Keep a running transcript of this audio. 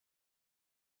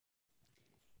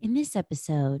In this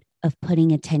episode of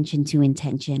Putting Attention to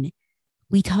Intention,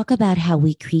 we talk about how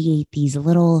we create these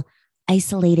little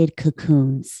isolated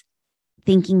cocoons,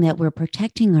 thinking that we're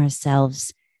protecting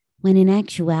ourselves when in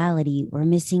actuality, we're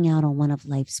missing out on one of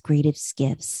life's greatest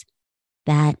gifts,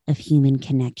 that of human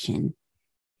connection.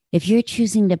 If you're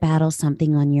choosing to battle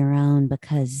something on your own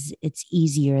because it's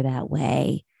easier that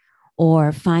way,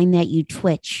 or find that you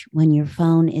twitch when your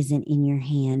phone isn't in your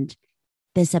hand,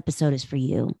 this episode is for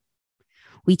you.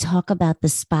 We talk about the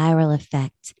spiral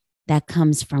effect that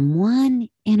comes from one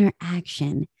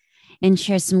interaction and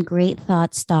share some great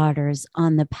thought starters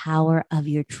on the power of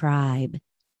your tribe.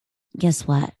 Guess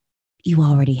what? You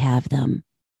already have them.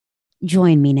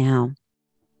 Join me now.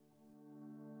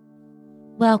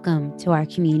 Welcome to our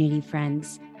community,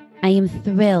 friends. I am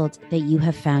thrilled that you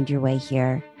have found your way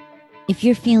here. If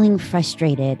you're feeling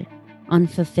frustrated,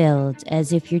 unfulfilled,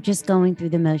 as if you're just going through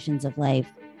the motions of life,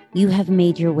 you have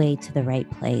made your way to the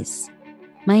right place.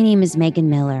 My name is Megan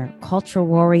Miller, cultural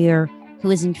warrior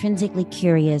who is intrinsically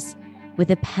curious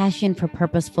with a passion for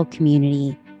purposeful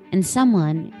community and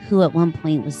someone who at one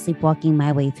point was sleepwalking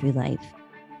my way through life.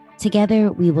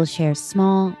 Together, we will share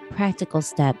small, practical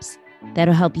steps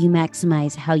that'll help you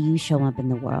maximize how you show up in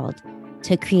the world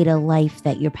to create a life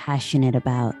that you're passionate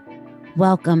about.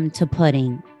 Welcome to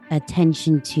Putting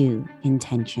Attention to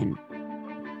Intention.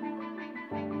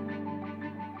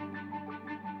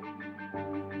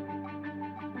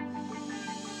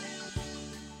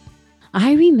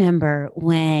 I remember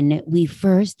when we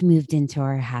first moved into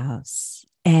our house,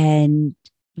 and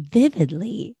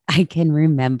vividly, I can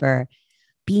remember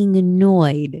being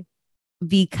annoyed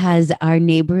because our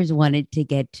neighbors wanted to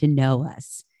get to know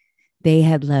us. They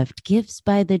had left gifts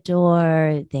by the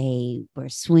door. They were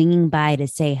swinging by to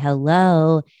say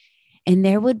hello. And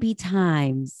there would be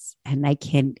times, and I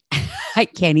can't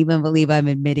even believe I'm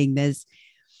admitting this,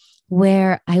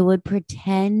 where I would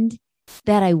pretend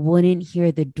that I wouldn't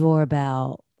hear the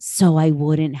doorbell so I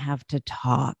wouldn't have to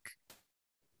talk.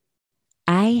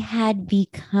 I had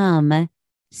become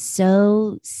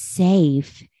so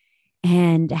safe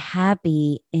and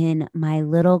happy in my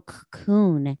little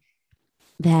cocoon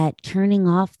that turning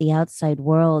off the outside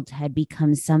world had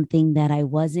become something that I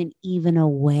wasn't even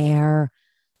aware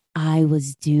I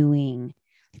was doing.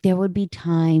 There would be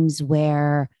times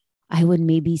where I would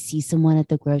maybe see someone at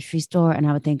the grocery store and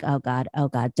I would think, oh God,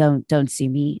 don't see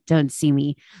me. Don't see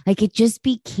me. Like it just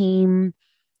became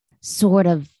sort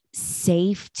of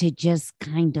safe to just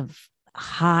kind of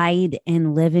hide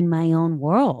and live in my own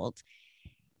world.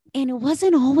 And it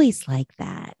wasn't always like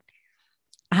that.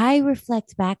 I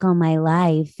reflect back on my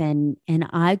life and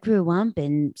I grew up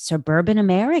in suburban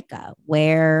America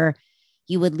where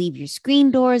you would leave your screen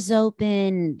doors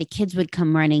open. The kids would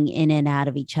come running in and out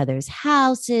of each other's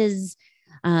houses.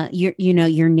 Your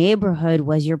neighborhood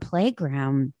was your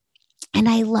playground. And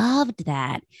I loved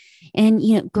that.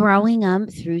 And, growing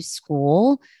up through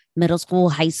school, middle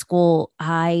school, high school,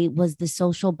 I was the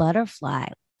social butterfly.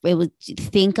 It was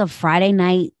think of Friday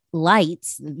night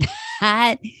lights.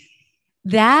 That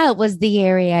that was the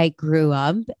area I grew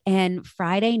up. And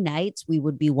Friday nights, we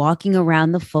would be walking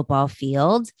around the football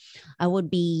field. I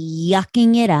would be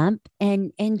yucking it up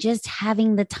and just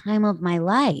having the time of my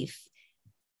life.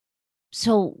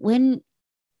 So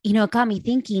it got me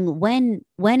thinking, when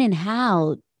and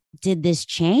how did this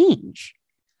change?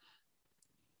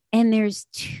 And there's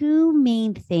two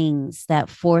main things that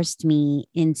forced me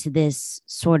into this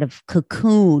sort of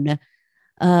cocoon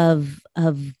of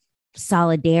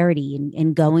solidarity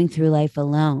and going through life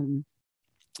alone.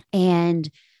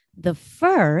 And the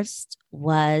first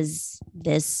was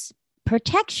this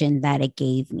protection that it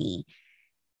gave me.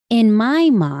 In my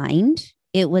mind,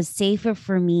 it was safer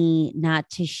for me not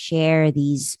to share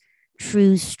these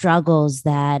true struggles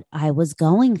that I was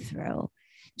going through.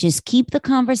 Just keep the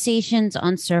conversations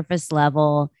on surface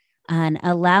level and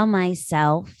allow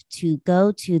myself to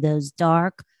go to those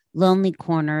dark, lonely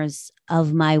corners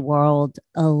of my world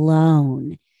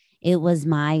alone. It was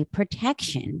my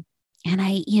protection. And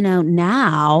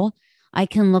now I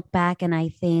can look back and I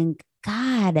think,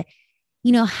 God,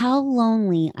 how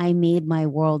lonely I made my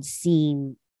world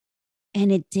seem.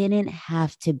 And it didn't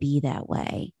have to be that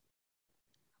way.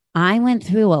 I went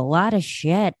through a lot of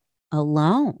shit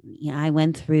alone. I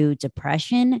went through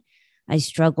depression. I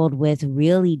struggled with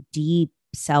really deep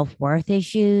self-worth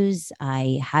issues.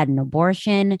 I had an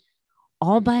abortion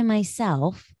all by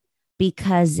myself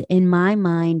because in my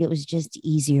mind, it was just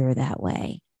easier that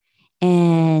way.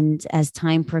 And as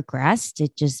time progressed,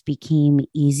 it just became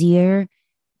easier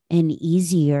and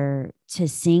easier to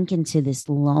sink into this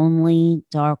lonely,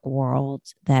 dark world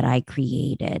that I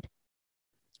created.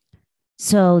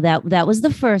 So that was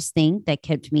the first thing that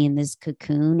kept me in this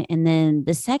cocoon. And then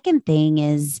the second thing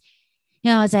is,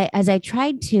 as I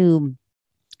tried to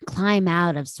climb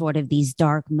out of sort of these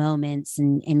dark moments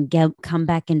and come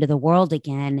back into the world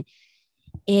again,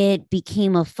 it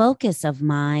became a focus of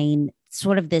mine,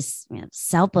 sort of this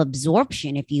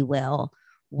self-absorption, if you will,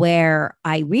 where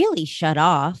I really shut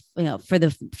off, for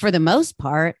the most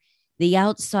part, the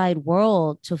outside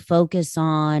world to focus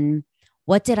on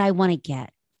what did I want to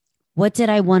get? What did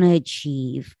I want to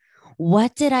achieve?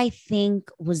 What did I think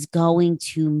was going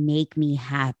to make me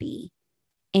happy?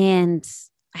 And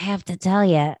I have to tell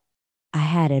you, I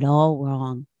had it all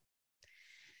wrong.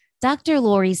 Dr.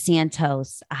 Laurie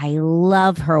Santos, I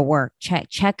love her work.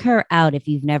 Check her out if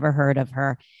you've never heard of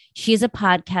her. She has a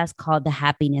podcast called The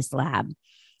Happiness Lab,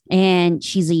 and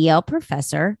she's a Yale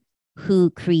professor who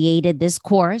created this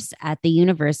course at the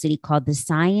university called The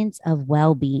Science of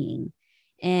Well-Being.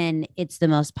 And it's the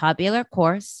most popular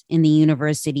course in the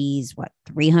university's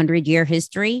 300-year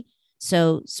history.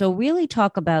 So really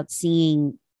talk about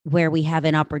seeing where we have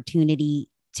an opportunity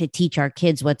to teach our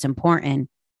kids what's important.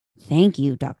 Thank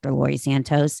you, Dr. Laurie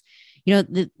Santos.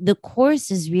 The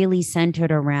course is really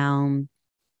centered around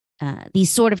these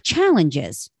sort of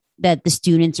challenges that the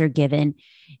students are given,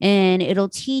 and it'll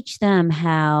teach them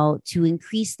how to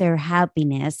increase their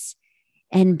happiness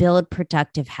and build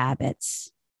productive habits.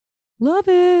 Love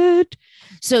it.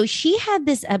 So she had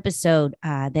this episode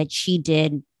that she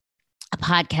did, a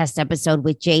podcast episode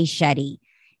with Jay Shetty,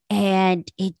 and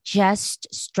it just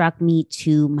struck me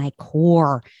to my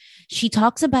core. She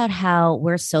talks about how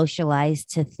we're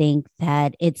socialized to think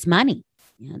that it's money.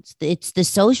 It's the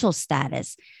social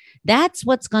status. That's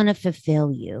what's going to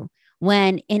fulfill you.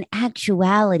 When in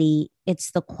actuality, it's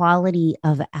the quality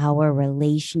of our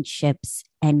relationships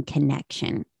and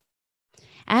connection.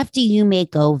 After you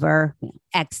make over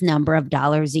X number of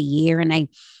dollars a year, and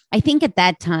I think at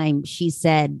that time she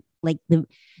said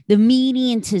the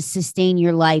median to sustain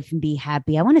your life and be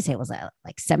happy, I want to say it was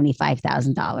like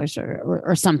 $75,000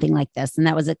 or something like this. And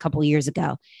that was a couple of years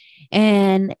ago.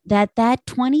 And that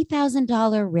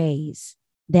 $20,000 raise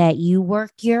that you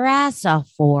work your ass off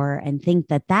for and think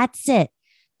that that's it,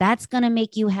 that's going to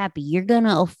make you happy. You're going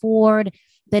to afford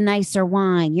the nicer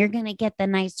wine. You're going to get the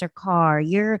nicer car.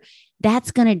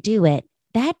 That's going to do it.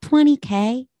 That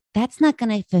 $20K, that's not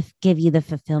going to give you the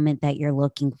fulfillment that you're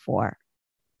looking for.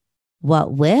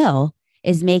 What will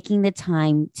is making the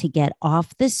time to get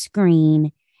off the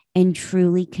screen and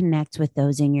truly connect with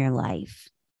those in your life.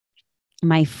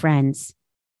 My friends,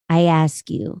 I ask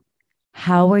you,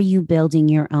 how are you building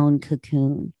your own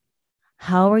cocoon?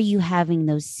 How are you having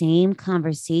those same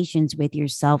conversations with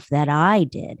yourself that I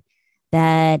did?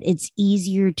 That it's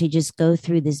easier to just go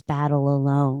through this battle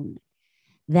alone.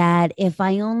 That if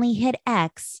I only hit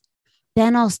X,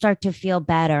 then I'll start to feel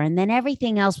better, and then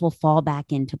everything else will fall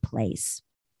back into place.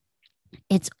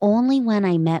 It's only when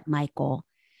I met Michael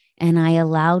and I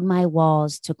allowed my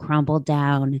walls to crumble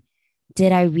down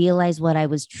did I realize what I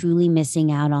was truly missing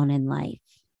out on in life.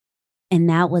 And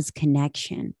that was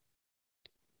connection.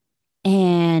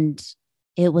 And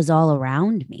it was all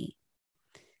around me.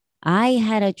 I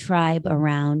had a tribe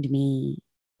around me.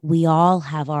 We all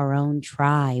have our own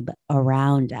tribe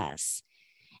around us.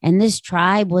 And this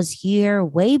tribe was here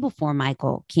way before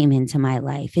Michael came into my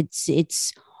life.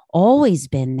 It's always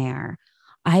been there.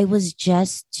 I was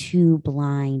just too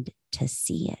blind to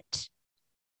see it.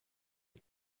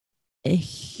 A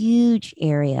huge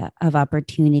area of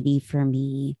opportunity for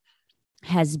me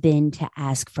has been to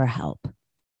ask for help.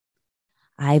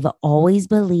 I've always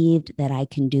believed that I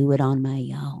can do it on my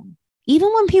own.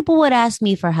 Even when people would ask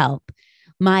me for help,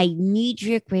 my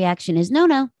knee-jerk reaction is,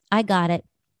 no, I got it.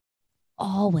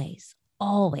 Always.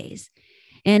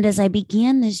 And as I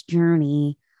began this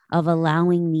journey of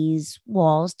allowing these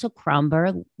walls to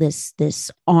crumble,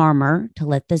 this armor, to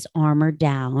let this armor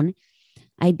down,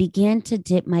 I began to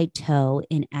dip my toe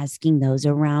in asking those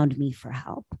around me for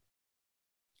help.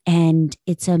 And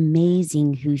it's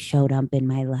amazing who showed up in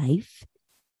my life.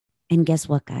 And guess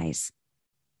what, guys?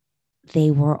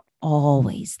 They were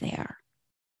always there.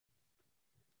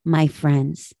 My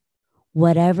friends,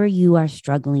 whatever you are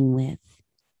struggling with,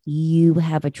 you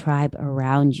have a tribe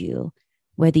around you.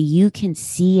 Whether you can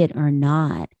see it or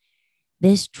not,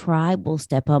 this tribe will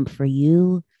step up for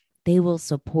you. They will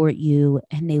support you,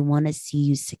 and they want to see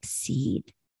you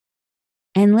succeed.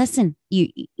 And listen,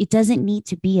 it doesn't need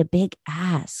to be a big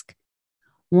ask.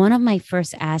 One of my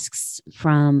first asks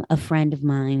from a friend of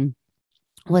mine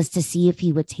was to see if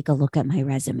he would take a look at my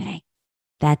resume.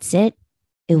 That's it.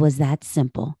 It was that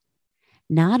simple.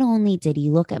 Not only did he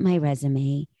look at my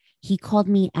resume, He called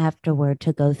me afterward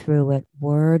to go through it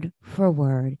word for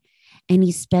word, and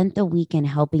he spent the weekend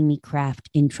helping me craft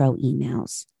intro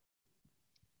emails.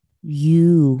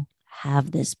 You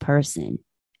have this person.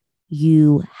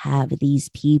 You have these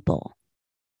people.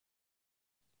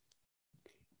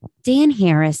 Dan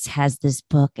Harris has this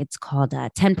book. It's called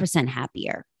 10%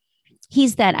 Happier.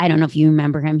 He's that, I don't know if you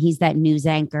remember him. He's that news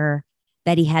anchor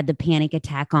that he had the panic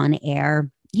attack on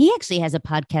air. He actually has a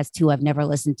podcast too. I've never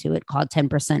listened to it, called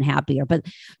 10% Happier, but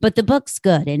the book's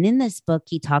good. And in this book,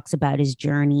 he talks about his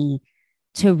journey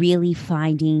to really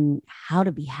finding how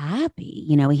to be happy.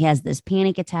 You know, he has this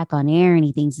panic attack on air and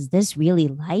he thinks, is this really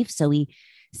life? So he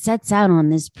sets out on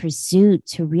this pursuit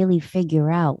to really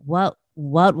figure out what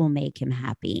will make him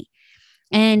happy.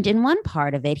 And in one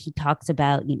part of it, he talks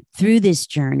about, through this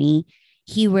journey,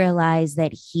 he realized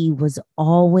that he was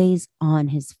always on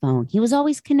his phone. He was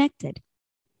always connected,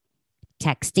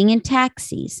 texting in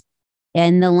taxis,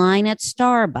 in the line at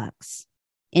Starbucks,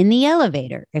 in the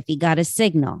elevator, if he got a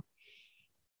signal.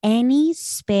 Any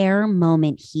spare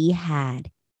moment he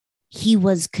had, he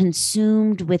was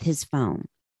consumed with his phone.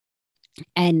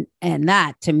 And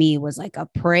that to me was like a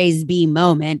praise be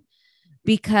moment,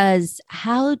 because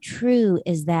how true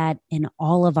is that in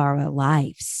all of our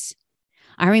lives?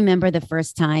 I remember the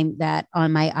first time that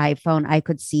on my iPhone, I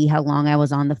could see how long I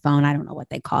was on the phone. I don't know what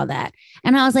they call that.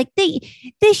 And I was like,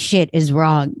 this shit is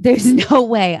wrong. There's no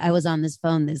way I was on this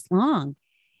phone this long.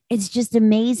 It's just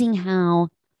amazing how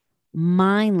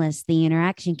mindless the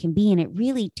interaction can be. And it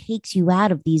really takes you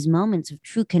out of these moments of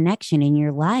true connection in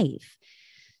your life.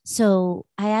 So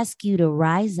I ask you to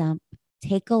rise up,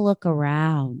 take a look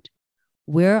around.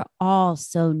 We're all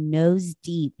so nose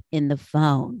deep in the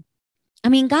phone. I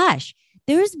mean, gosh,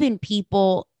 there's been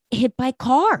people hit by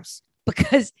cars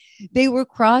because they were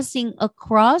crossing a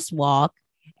crosswalk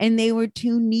and they were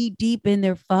too knee deep in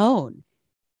their phone.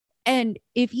 And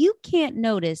if you can't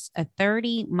notice a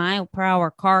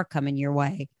 30-mile-per-hour car coming your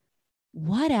way,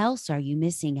 what else are you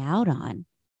missing out on?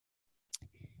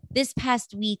 This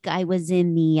past week, I was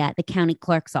in the county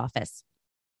clerk's office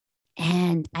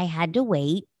and I had to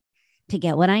wait to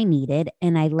get what I needed.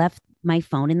 And I left my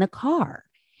phone in the car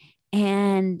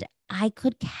and I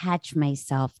could catch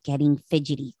myself getting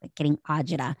fidgety, like getting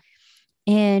agita.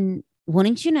 And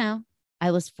wouldn't you know,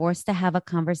 I was forced to have a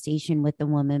conversation with the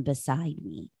woman beside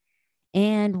me.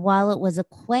 And while it was a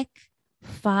quick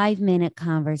 5-minute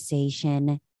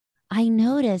conversation, I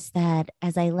noticed that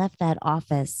as I left that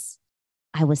office,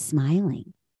 I was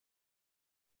smiling.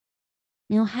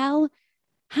 You know, how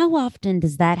often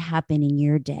does that happen in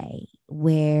your day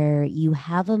where you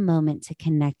have a moment to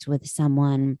connect with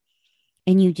someone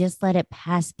and you just let it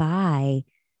pass by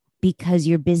because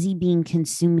you're busy being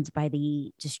consumed by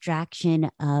the distraction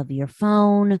of your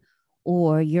phone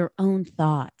or your own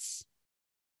thoughts?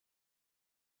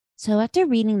 So after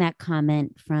reading that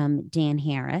comment from Dan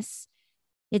Harris,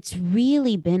 it's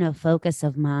really been a focus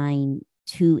of mine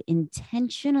to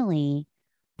intentionally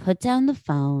put down the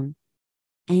phone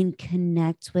and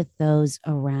connect with those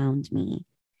around me.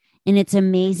 And it's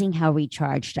amazing how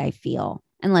recharged I feel.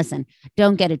 And listen,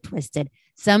 don't get it twisted.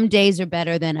 Some days are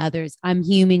better than others. I'm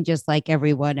human just like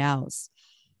everyone else.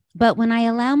 But when I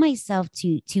allow myself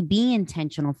to be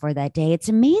intentional for that day, it's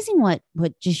amazing what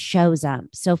just shows up.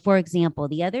 So for example,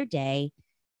 the other day,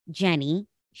 Jenny,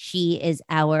 she is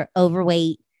our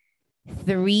overweight,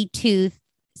 3-tooth,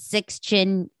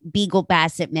 6-chin Beagle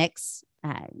Basset mix.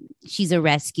 She's a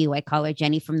rescue. I call her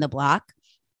Jenny from the block.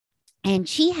 And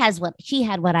she had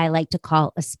what I like to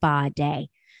call a spa day.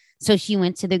 So she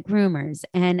went to the groomers.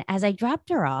 And as I dropped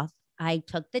her off, I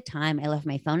took the time. I left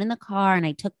my phone in the car and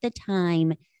I took the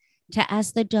time to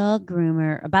ask the dog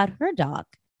groomer about her dog.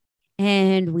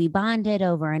 And we bonded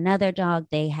over another dog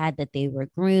they had that they were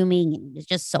grooming. And it was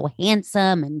just so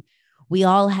handsome. And we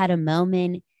all had a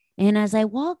moment. And as I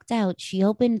walked out, she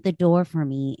opened the door for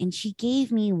me and she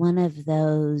gave me one of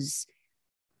those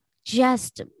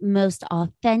just most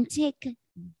authentic,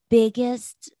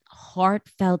 biggest,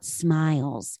 heartfelt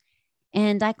smiles.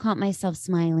 And I caught myself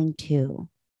smiling too.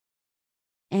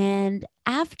 And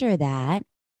after that,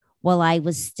 while I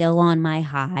was still on my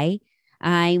high,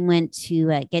 I went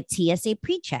to get TSA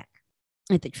pre-check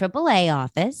at the AAA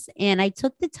office. And I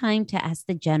took the time to ask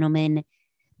the gentleman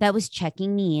that was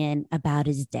checking me in about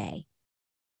his day.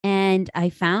 And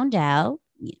I found out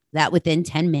that within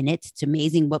 10 minutes, it's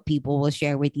amazing what people will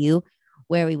share with you,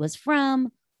 where he was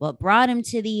from, what brought him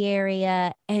to the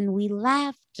area. And we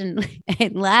laughed and,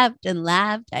 and laughed and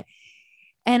laughed.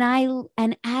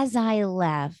 And as I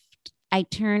left, I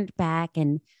turned back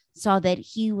and saw that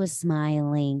he was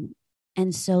smiling,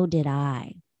 and so did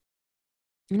I.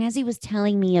 And as he was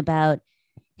telling me about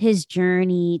his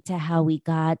journey to how we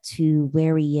got to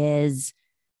where he is,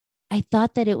 I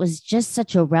thought that it was just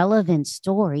such a relevant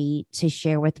story to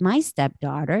share with my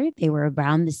stepdaughter. They were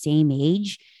around the same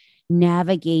age,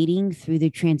 navigating through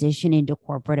the transition into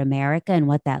corporate America and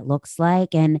what that looks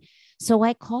like. And so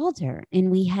I called her and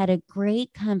we had a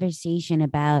great conversation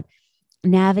about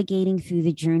navigating through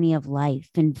the journey of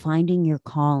life and finding your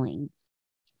calling.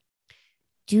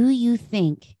 Do you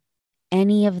think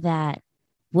any of that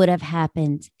would have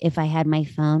happened if I had my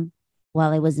phone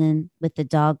while I was in with the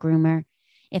dog groomer?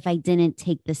 If I didn't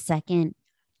take the second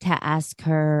to ask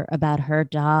her about her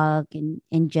dog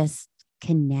and just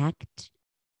connect?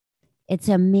 It's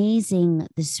amazing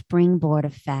the springboard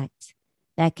effect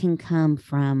that can come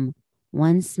from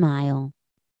one smile,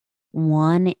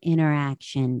 one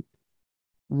interaction,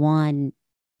 one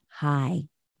hi,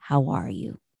 how are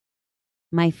you?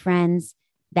 My friends,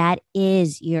 that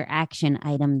is your action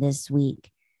item this week.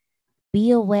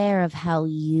 Be aware of how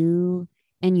you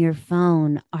and your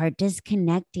phone are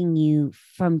disconnecting you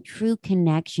from true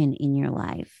connection in your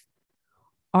life.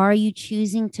 Are you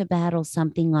choosing to battle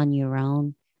something on your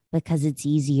own because it's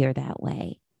easier that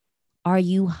way? Are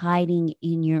you hiding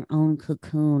in your own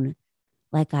cocoon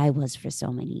like I was for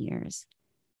so many years?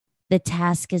 The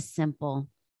task is simple.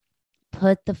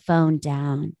 Put the phone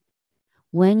down.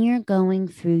 When you're going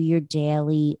through your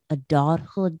daily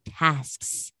adulthood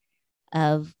tasks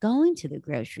of going to the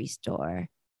grocery store,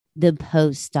 the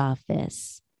post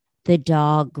office, the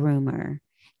dog groomer,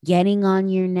 getting on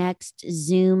your next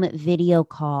Zoom video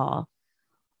call,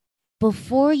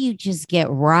 before you just get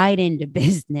right into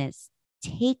business,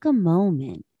 take a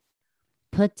moment,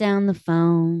 put down the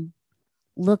phone,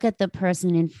 look at the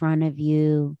person in front of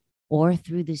you or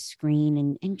through the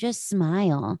screen and just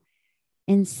smile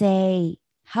and say,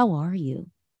 how are you?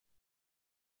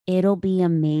 It'll be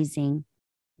amazing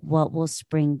what will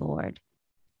springboard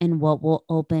and what will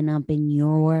open up in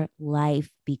your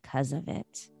life because of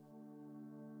it.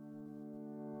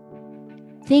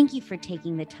 Thank you for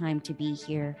taking the time to be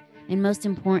here, and most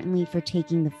importantly, for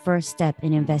taking the first step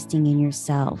in investing in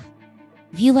yourself.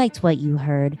 If you liked what you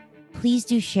heard, please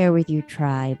do share with your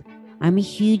tribe. I'm a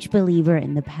huge believer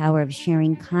in the power of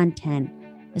sharing content,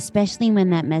 especially when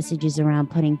that message is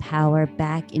around putting power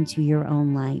back into your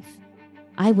own life.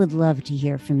 I would love to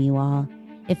hear from you all.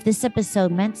 If this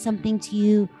episode meant something to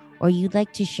you or you'd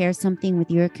like to share something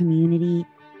with your community,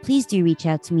 please do reach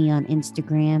out to me on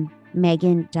Instagram,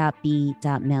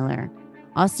 megan.b.miller.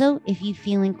 Also, if you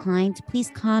feel inclined,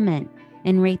 please comment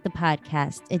and rate the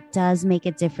podcast. It does make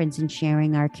a difference in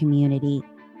sharing our community.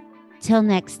 Till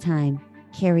next time,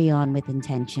 carry on with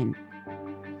intention.